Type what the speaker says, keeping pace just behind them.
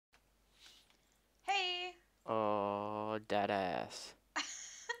that ass.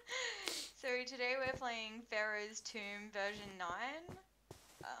 So today we're playing Pharaoh's Tomb version 9.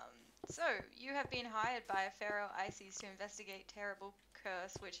 So you have been hired by Pharaoh Isis to investigate terrible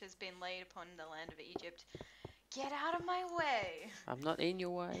curse which has been laid upon the land of Egypt. Get out of my way! I'm not in your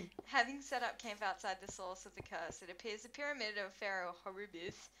way. Having set up camp outside the source of the curse, it appears the pyramid of Pharaoh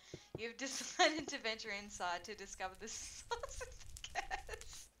Horibith. You've decided to venture inside to discover the source of the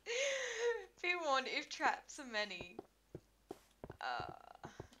curse. Be warned, if traps are many.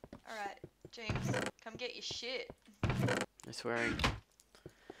 Alright, James, come get your shit. No swearing.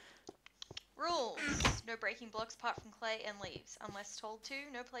 Rules. No breaking blocks apart from clay and leaves, unless told to.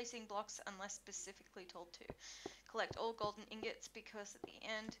 No placing blocks unless specifically told to. Collect all golden ingots because at the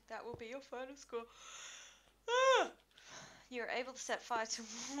end, that will be your final score. You're able to set fire to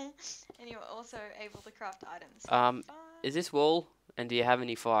wool, and you're also able to craft items. Is this wool? And do you have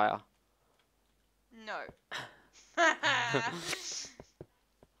any fire? No.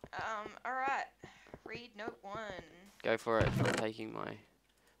 Alright. Read note 1. Go for it. I'm taking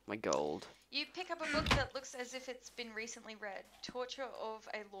my gold. You pick up a book that looks as if it's been recently read. Torture of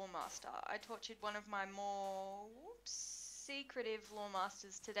a Lawmaster. I tortured one of my more secretive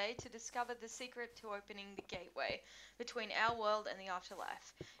Lawmasters today to discover the secret to opening the gateway between our world and the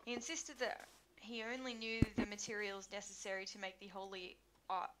afterlife. He insisted that he only knew the materials necessary to make the holy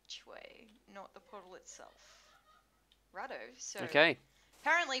archway, not the portal itself. Righto, so Okay.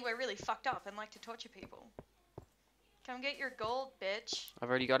 apparently we're really fucked up and like to torture people. Come get your gold, bitch. I've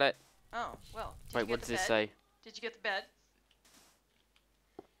already got it. Oh, well. Wait, what does this say? Did you get the bed?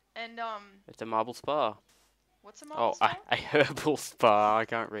 And, It's a marble spa. what's a marble spa? A herbal spa. I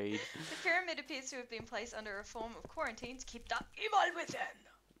can't read. The pyramid appears to have been placed under a form of quarantine to keep the evil within.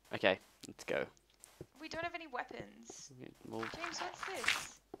 Okay, let's go. We don't have any weapons. Well, James, what's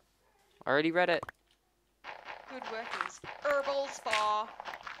this? I already read it. Good workers. Herbal spa.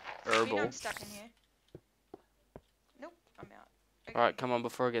 You know Herbal. I'm stuck in here. Nope, I'm out. Okay. Alright, come on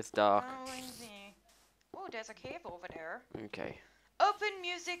before it gets dark. Oh, I see. Oh, there's a cave over there. Okay. Open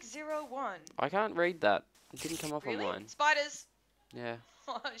music 01. I can't read that. It didn't come up Really? on mine. Spiders. Yeah.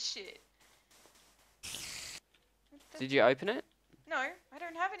 Oh, shit. Did you open it? No, I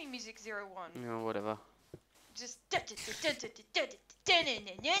don't have any music 01. No, whatever. Just.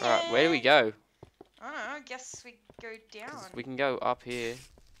 Alright, where do we go? I don't know, I guess we go down. 'Cause we can go up here.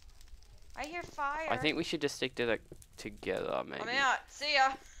 I hear fire. I think we should just stick to the together, maybe. I'm out. See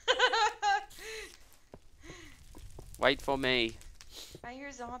ya. Wait for me. I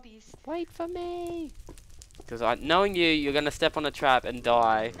hear zombies. Wait for me. Because knowing you, you're gonna step on a trap and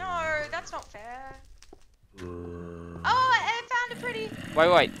die. No, that's not fair. Oh, I found a pretty.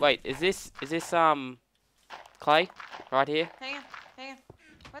 Wait. Is this clay? Right here? Hang on.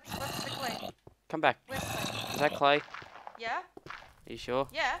 What's the clay? Come back. Where's clay? Is that clay? Yeah? Are you sure?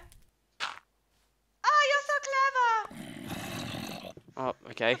 Yeah. Oh, you're so clever! Oh,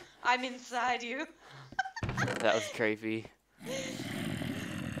 okay. I'm inside you. That was creepy.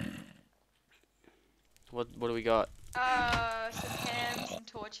 What do we got? Some pans, some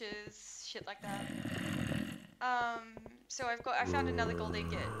torches, shit like that. So I found another gold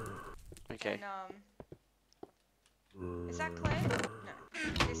ingot. Okay. And, is that clay? No,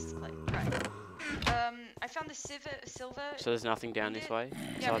 this is clay. Right. I found the silver. So there's nothing down this way?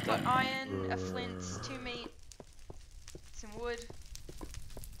 Yeah, we've besides got iron, a flint, 2 meat, some wood,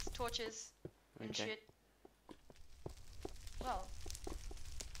 some torches, and Okay. shit. Well,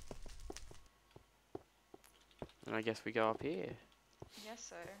 And I guess we go up here. I guess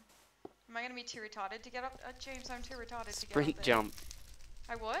so. Am I gonna be too retarded to get up? James, I'm too retarded to get up there. Sprint jump.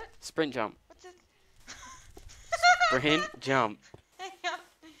 I what? Sprint jump. What's it? Sprint jump. Hiya!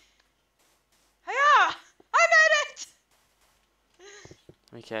 Hiya! I made it!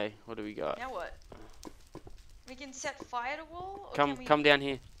 Okay, what do we got? Now what? We can set fire to wall? Or can we... Come down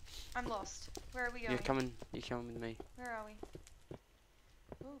here. I'm lost. Where are we going? You're coming with me. Where are we?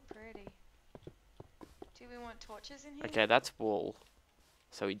 Ooh, pretty. Do we want torches in here? Okay, that's wool.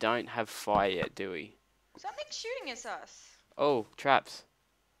 So we don't have fire yet, do we? Something's shooting at us. Oh, traps.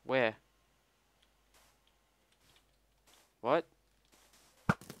 Where? What?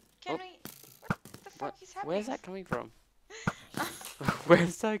 Can Oh. we... What the fuck is happening? Where's that coming from? We're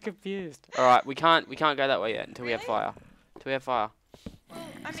so confused. Alright, we can't go that way yet until we have Really? fire. Until we have fire. Well,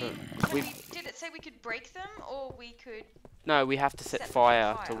 I So mean, did it say we could break them, or we could... No, we have to set Set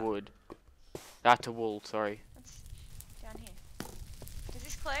fire fire. to wood. To wool, sorry. What's down here? Is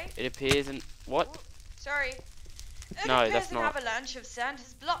this clay? It appears in... What? Oh, sorry. It No, appears that's an not. avalanche of sand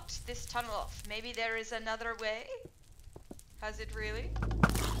has blocked this tunnel off. Maybe there is another way? Has it really?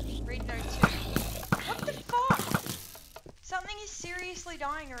 Read note 2. What the fuck?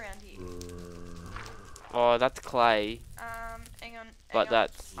 dying around here? Oh, that's clay. Hang on. But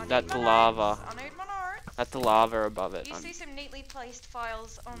that's I need the my lava. notes. I need my notes. That's the lava above it. You see some neatly placed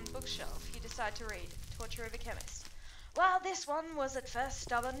files on bookshelf. You decide to read. Torture of a chemist. While this one was at first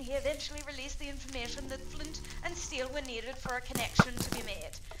stubborn, he eventually released the information that flint and steel were needed for a connection to be made.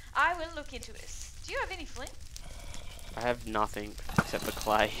 I will look into this. Do you have any flint? I have nothing except for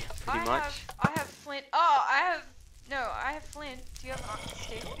clay, pretty much. I have flint. Oh, I have flint. Do you have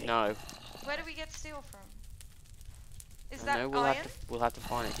steel? No. Where do we get steel from? Is I that know iron? we'll have to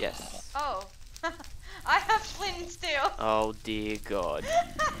find it. Yes. Oh. I have flint and steel. Oh dear God.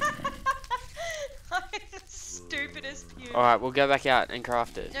 I'm the stupidest human. All right, we'll go back out and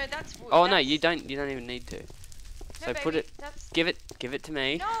craft it. No, that's wood. Oh no, you don't even need to. No, So baby, put it. that's... Give it to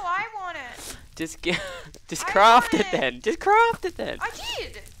me. No, I want it. Just I craft want it then. Just craft it then. I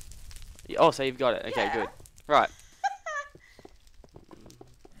did. Oh, so you've got it. Okay, Yeah. good. Right.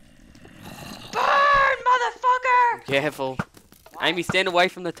 Burn, motherfucker! Careful. Why? Amy, stand away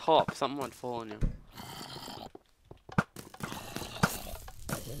from the top. Something might fall on you.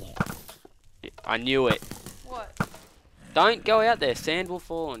 I knew it. What? Don't go out there. Sand will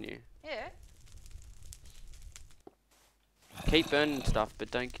fall on you. Yeah. Keep burning stuff, but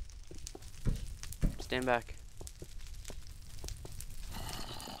don't... Stand back.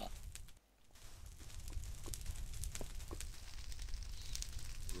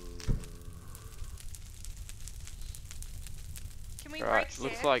 Can we Right, break sand?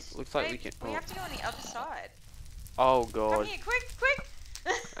 looks like we Babe, can... We Oh, have to go on the other side. oh Come God. here, quick!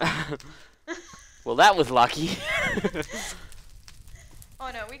 Well, that was lucky. Oh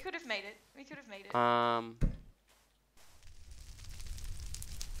no, we could have made it. We could have made it.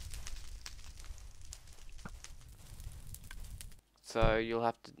 So you'll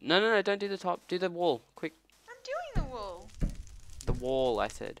have to... No, don't do the top. Do the wall. Quick. I'm doing the wall. The wall, I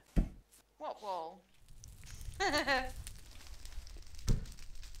said. What wall?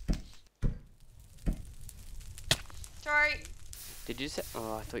 Sorry. Did you set...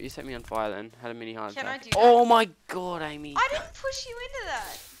 Oh, I thought you set me on fire then. Had a mini heart Can I attack. do that? Oh my God, Amy. I didn't push you into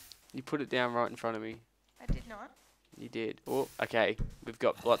that. You put it down right in front of me. I did not. You did. Oh, okay. We've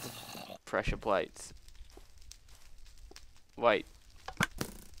got lots of pressure plates. Wait.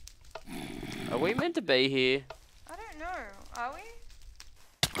 Are we meant to be here? I don't know. Are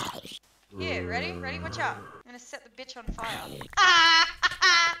we? Here, ready? Ready? Watch out. I'm gonna set the bitch on fire.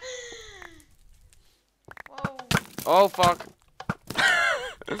 Whoa. Oh, fuck.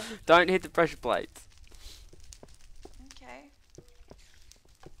 Don't hit the pressure plates. Okay.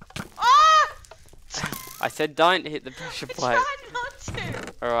 Ah! I said don't hit the pressure I plate. tried not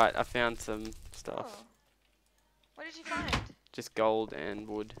to. Alright, I found some stuff. Oh. What did you find? Just gold and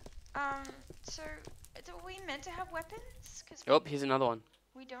wood. So, are we meant to have weapons? Cause Oh, here's another one.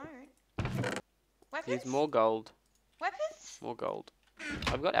 we don't. Weapons? Here's more gold. Weapons? More gold.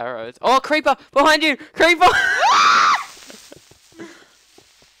 I've got arrows. Oh, creeper! Behind you! Creeper! I'm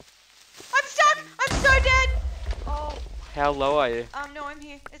stuck! I'm so dead! Oh. How low are you? No, I'm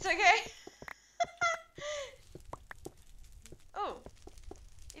here. It's okay. Oh.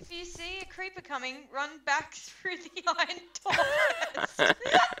 If you see a creeper coming, run back through the iron door first.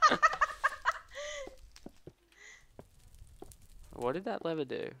 What did that lever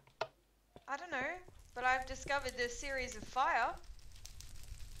do? I don't know, but I've discovered this series of fire.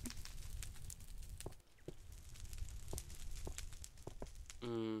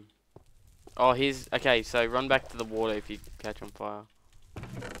 Oh, here's... Okay, so run back to the water if you catch on fire.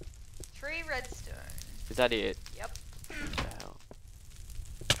 3 redstone. Is that it? Yep. What the hell?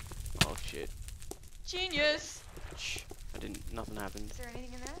 Oh, shit. Genius! Shh. Nothing happened. Is there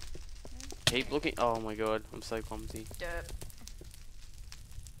anything in there? Keep looking. Oh my God, I'm so clumsy. Derp.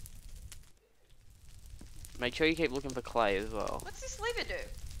 Make sure you keep looking for clay as well. What's this lever do?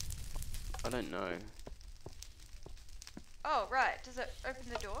 I don't know. Oh, right. Does it open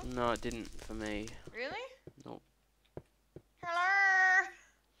the door? No, it didn't for me. Really? Nope. Hello?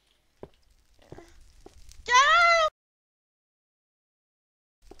 Get out!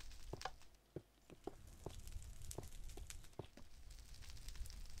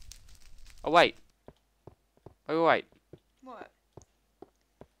 Oh, wait. Oh, wait. What?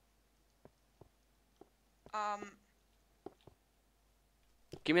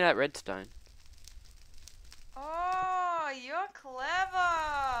 Give me that redstone. Oh, you're clever.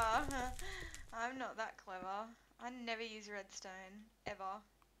 I'm not that clever. I never use redstone, ever.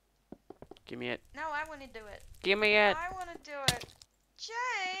 Give me it. No, I want to do it. Give me it. I want to do it.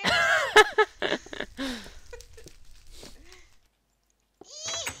 James!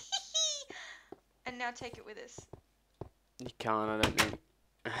 And now take it with us. You can't, I don't think.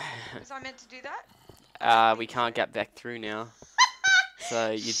 Was I meant to do that? We can't get back through now.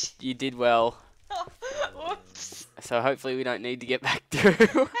 So you did well. Whoops. So hopefully we don't need to get back through. Hang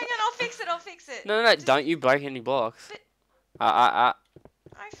on, I'll fix it. I'll fix it. No, Just- don't you break any blocks. But- I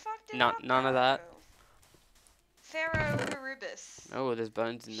I fucked it None- up. none of that. though. Pharaoh Harubis. Oh, there's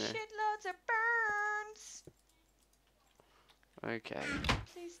bones in there. Shitloads of burns. Okay.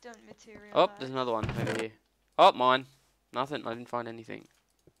 Please don't materialize. Oh, there's another one over here. Oh, mine. Nothing. I didn't find anything.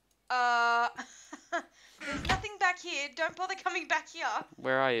 There's nothing back here. Don't bother coming back here.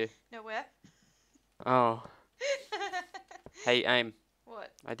 Where are you? Nowhere. Oh. Hey, aim.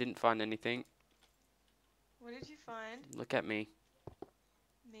 What? I didn't find anything. What did you find? Look at me.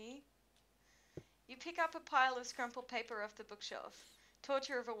 Me? You pick up a pile of scrumpled paper off the bookshelf.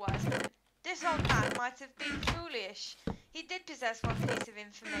 Torture of a wise man. This old man might have been foolish. He did possess one piece of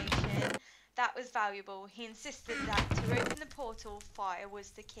information that was valuable. He insisted that to open the portal, fire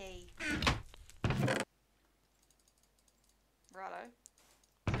was the key. Righto.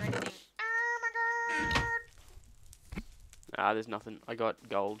 Is there anything? Oh my god! Ah, there's nothing. I got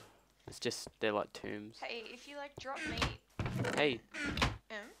gold. It's just, they're like tombs. Hey, if you like drop me. Hey.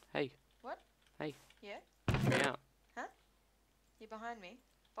 Hey. What? Hey. Yeah? Check me out. You're behind me.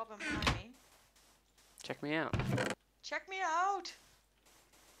 Bobbing behind me. Check me out. Check me out!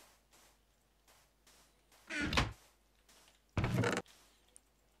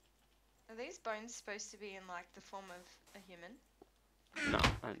 Are these bones supposed to be in like the form of a human? No,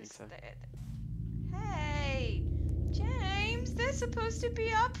 I don't think so. Hey! James, they're supposed to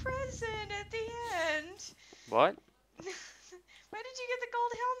be our present at the end! What? Where did you get the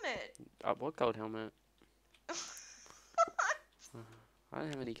gold helmet? What gold helmet? I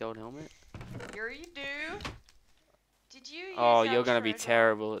don't have any gold helmet. Here you do. Did you use Oh, our you're gonna be treasure?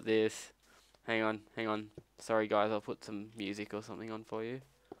 terrible at this. Hang on. Sorry guys, I'll put some music or something on for you.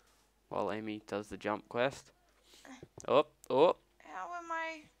 While Amy does the jump quest. Oh. How am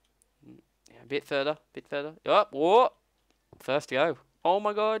I? Yeah, a bit further. Oh, whoa. First go. Oh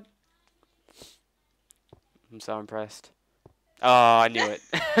my god. I'm so impressed. Oh, I knew it.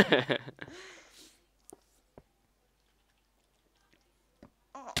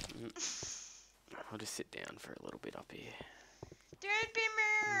 Oh. I'll just sit down for a little bit up here. Don't be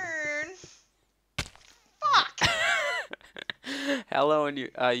mean. Fuck. How low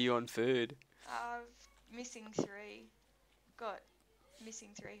are you on food? Missing 3. Got missing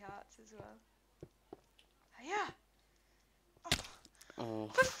 3 hearts as well. Yeah. Oh.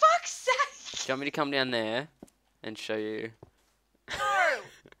 For fuck's sake! Do you want me to come down there and show you? No,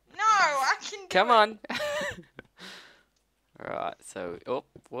 I can do Come it. on. Alright, so,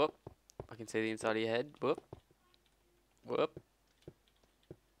 whoop. I can see the inside of your head. Whoop.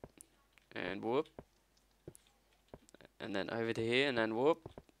 And whoop. And then over to here, and then whoop.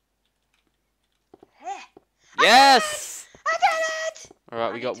 Yes! I did it!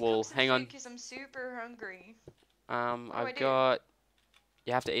 Alright, we got wool. Hang on. Because I'm super hungry. I've I do? got...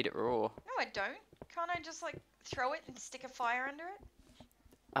 You have to eat it raw. No, I don't. Can't I just like throw it and stick a fire under it?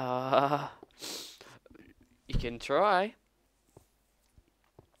 You can try.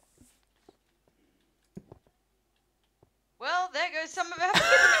 Well, there goes some of our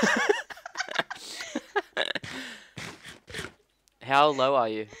food. How low are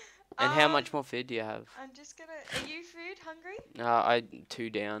you? And how Um, much more food do you have? I'm just gonna. Are you food hungry? I'm 2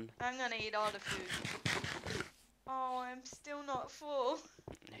 down. I'm gonna eat all the food. Oh, I'm still not full.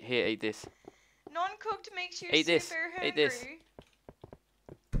 Here, eat this. Non-cooked makes you Eat this. super hungry. Eat this.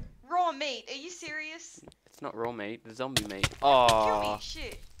 Raw meat. Are you serious? It's not raw meat, the zombie meat. Kill Oh, me,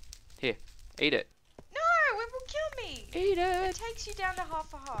 shit. eat it. No, it will kill me. Eat It it. takes you down to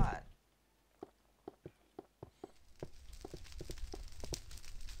half a heart.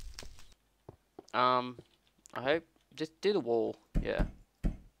 I hope, just do the wall. Yeah.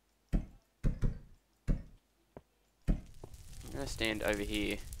 I'm gonna stand over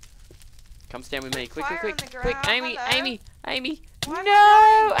here. Come stand with me. Quick, Fire on the quick, ground. Amy, Hello? Amy. Why am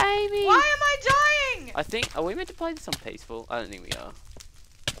No, Amy. Why am I dying? I think, are we meant to play this on peaceful? I don't think we are.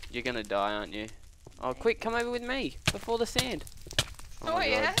 You're gonna die, aren't you? Oh, quick, come over with me before the sand. Oh, my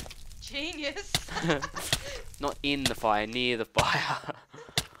yeah. God. Genius. Not in the fire, near the fire.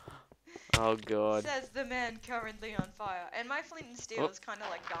 Oh god. Says the man currently on fire. And my flint and steel Oh. is kind of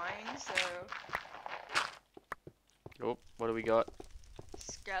like dying, so... Oh, what do we got?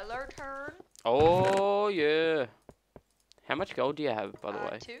 Skeleton. Oh yeah. How much gold do you have, by the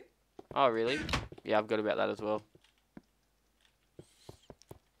way? 2. Oh really? Yeah, I've got about that as well.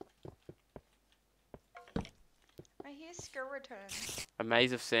 I hear skeleton. A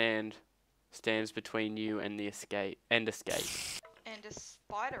maze of sand stands between you and the escape. And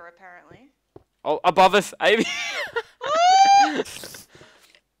spider, apparently. Oh, above us, Amy. Ah!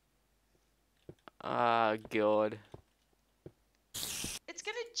 Ah, God. It's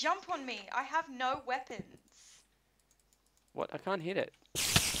gonna jump on me. I have no weapons. What? I can't hit it.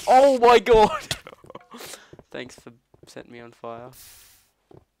 Oh my God. Thanks for setting me on fire.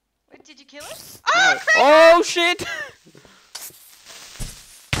 Wait, did you kill it? No. Oh, crap! Oh shit!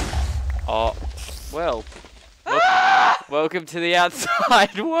 Oh, well. Ah! Welcome to the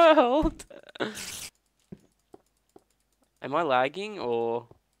outside world. Am I lagging or?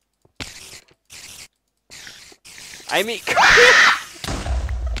 Amy.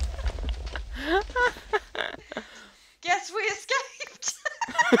 Guess we escaped.